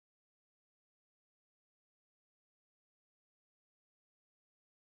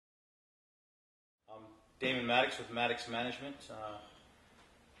Damon Maddox with Maddox Management.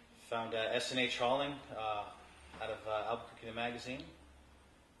 Found S&H Hauling out of Albuquerque, the magazine.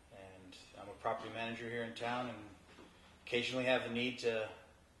 And I'm a property manager here in town and occasionally have the need to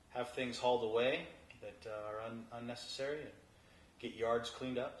have things hauled away that are unnecessary and get yards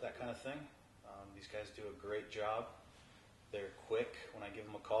cleaned up, that kind of thing. These guys do a great job. They're quick when I give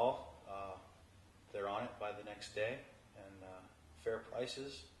them a call. They're on it by the next day, and fair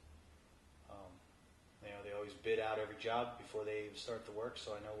prices. They always bid out every job before they even start the work,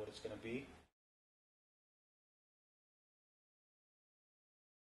 so I know what it's going to be.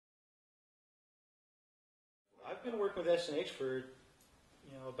 I've been working with S&H for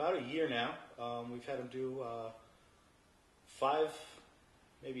about a year now. We've had them do 5,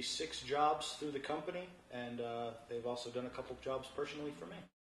 maybe 6 jobs through the company, and they've also done a couple jobs personally for me.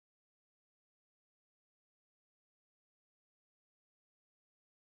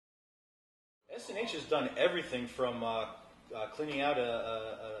 S&H has done everything from cleaning out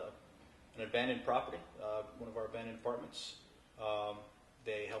an abandoned property, one of our abandoned apartments.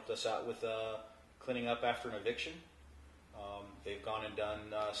 They helped us out with cleaning up after an eviction. They've gone and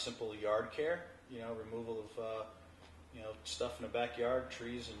done simple yard care, removal of stuff in the backyard,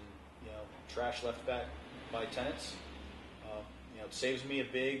 trees and trash left back by tenants. It saves me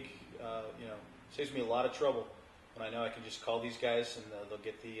saves me a lot of trouble when I know I can just call these guys and they'll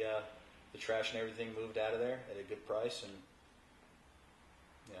get the trash and everything moved out of there at a good price, and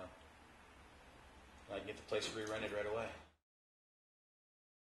I can get the place re-rented right away.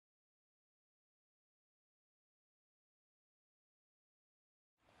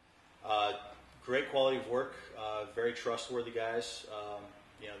 Great quality of work, very trustworthy guys.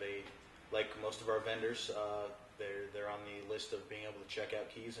 They, like most of our vendors, they're on the list of being able to check out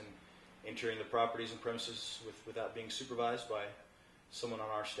keys and entering the properties and premises without being supervised by someone on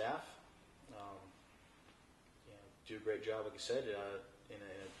our staff. Do a great job, like I said, in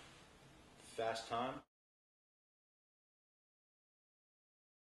a fast time.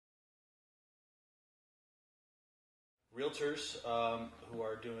 Realtors who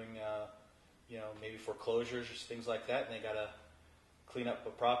are doing, maybe foreclosures or things like that, and they got to clean up a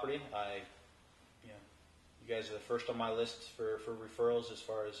property. You guys are the first on my list for referrals as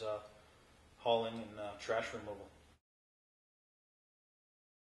far as hauling and trash removal.